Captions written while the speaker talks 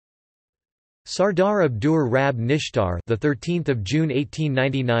Sardar Abdur Rab Nishtar, the 13th of June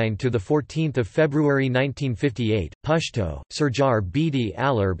 1899 to the 14th of February 1958, Pashto, Sarjar Bidi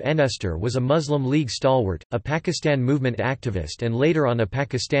Alarb Nishtar was a Muslim League stalwart, a Pakistan movement activist and later on a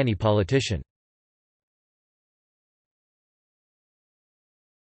Pakistani politician.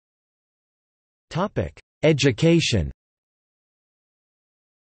 Topic: Education.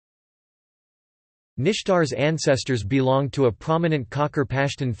 Nishtar's ancestors belonged to a prominent Khakkar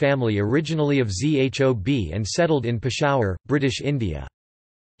Pashtun family originally of Zhob and settled in Peshawar, British India.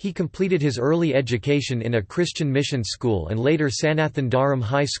 He completed his early education in a Christian mission school and later Sanathan Dharam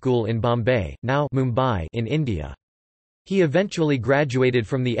High School in Bombay, now Mumbai, in India. He eventually graduated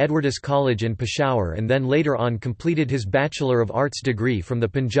from the Edwardus College in Peshawar and then later on completed his Bachelor of Arts degree from the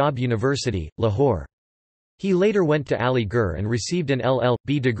Punjab University, Lahore. He later went to Aligarh and received an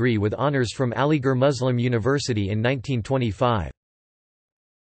LL.B. degree with honours from Aligarh Muslim University in 1925.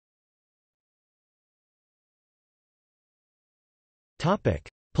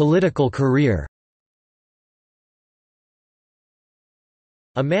 Political career.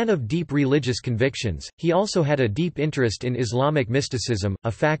 A man of deep religious convictions, he also had a deep interest in Islamic mysticism,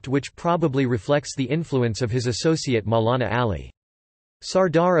 a fact which probably reflects the influence of his associate Maulana Ali.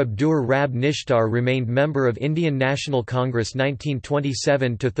 Sardar Abdur Rab Nishtar remained member of Indian National Congress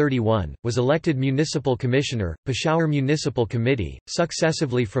 1927–31, was elected Municipal Commissioner, Peshawar Municipal Committee,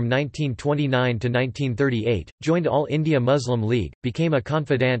 successively from 1929 to 1938, joined All India Muslim League, became a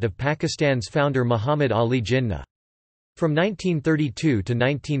confidant of Pakistan's founder Muhammad Ali Jinnah. From 1932 to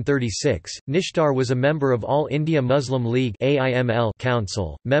 1936, Nishtar was a member of All India Muslim League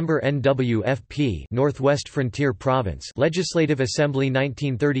Council, member NWFP Northwest Frontier Province Legislative Assembly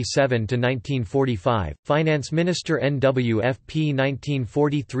 1937 to 1945, Finance Minister NWFP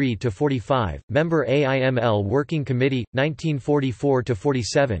 1943 to 45, member AIML Working Committee 1944 to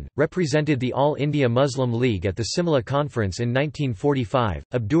 47, represented the All India Muslim League at the Simla Conference in 1945.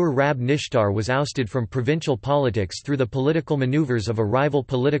 Abdur Rab Nishtar was ousted from provincial politics through the political maneuvers of a rival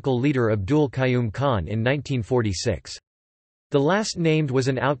political leader Abdul Qayyum Khan in 1946. The last named was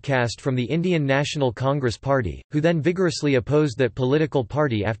an outcast from the Indian National Congress Party, who then vigorously opposed that political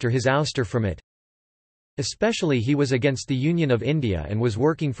party after his ouster from it. Especially he was against the Union of India and was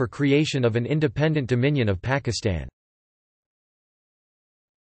working for creation of an independent dominion of Pakistan.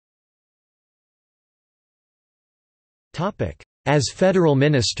 As federal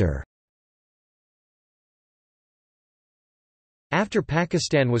minister. After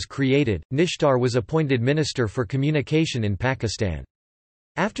Pakistan was created, Nishtar was appointed Minister for Communication in Pakistan.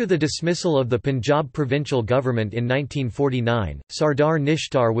 After the dismissal of the Punjab provincial government in 1949, Sardar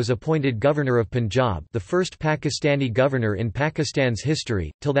Nishtar was appointed Governor of Punjab, the first Pakistani governor in Pakistan's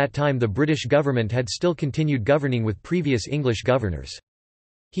history. Till that time the British government had still continued governing with previous English governors.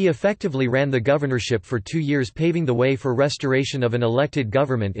 He effectively ran the governorship for 2 years, paving the way for restoration of an elected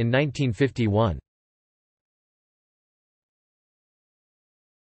government in 1951.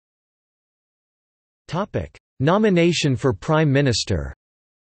 Nomination for Prime Minister.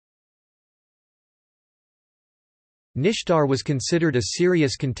 Nishtar was considered a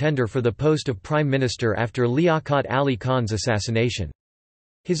serious contender for the post of Prime Minister after Liaquat Ali Khan's assassination.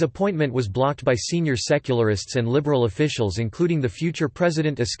 His appointment was blocked by senior secularists and liberal officials including the future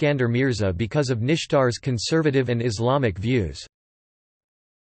President Iskander Mirza because of Nishtar's conservative and Islamic views.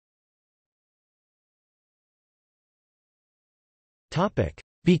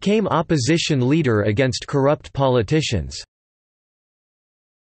 Became opposition leader against corrupt politicians.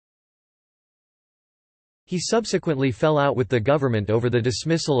 He subsequently fell out with the government over the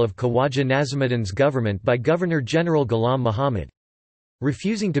dismissal of Khawaja Nazimuddin's government by Governor-General Ghulam Muhammad.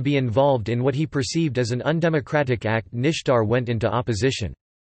 Refusing to be involved in what he perceived as an undemocratic act, Nishtar went into opposition.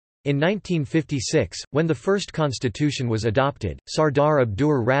 In 1956, when the first constitution was adopted, Sardar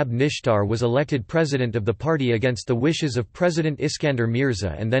Abdur Rab Nishtar was elected president of the party against the wishes of President Iskander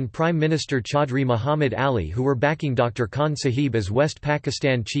Mirza and then Prime Minister Chaudhry Muhammad Ali, who were backing Dr. Khan Sahib as West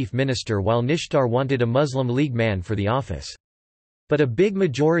Pakistan chief minister, while Nishtar wanted a Muslim League man for the office. But a big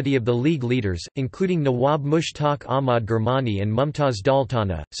majority of the League leaders, including Nawab Mushtaq Ahmad Girmani and Mumtaz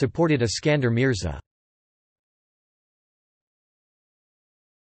Daltana, supported Iskander Mirza.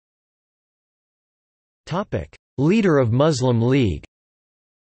 Leader of Muslim League.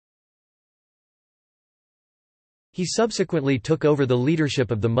 He subsequently took over the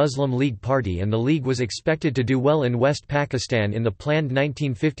leadership of the Muslim League Party, and the League was expected to do well in West Pakistan in the planned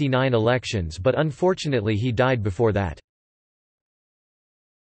 1959 elections, but unfortunately he died before that.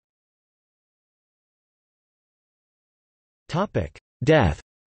 Death.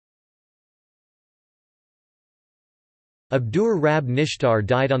 Abdur Rab Nishtar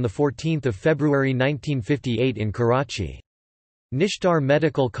died on 14 February 1958 in Karachi. Nishtar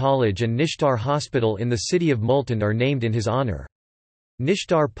Medical College and Nishtar Hospital in the city of Multan are named in his honour.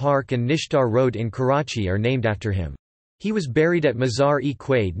 Nishtar Park and Nishtar Road in Karachi are named after him. He was buried at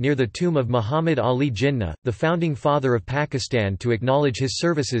Mazar-e-Quaid near the tomb of Muhammad Ali Jinnah, the founding father of Pakistan, to acknowledge his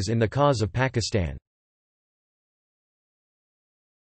services in the cause of Pakistan.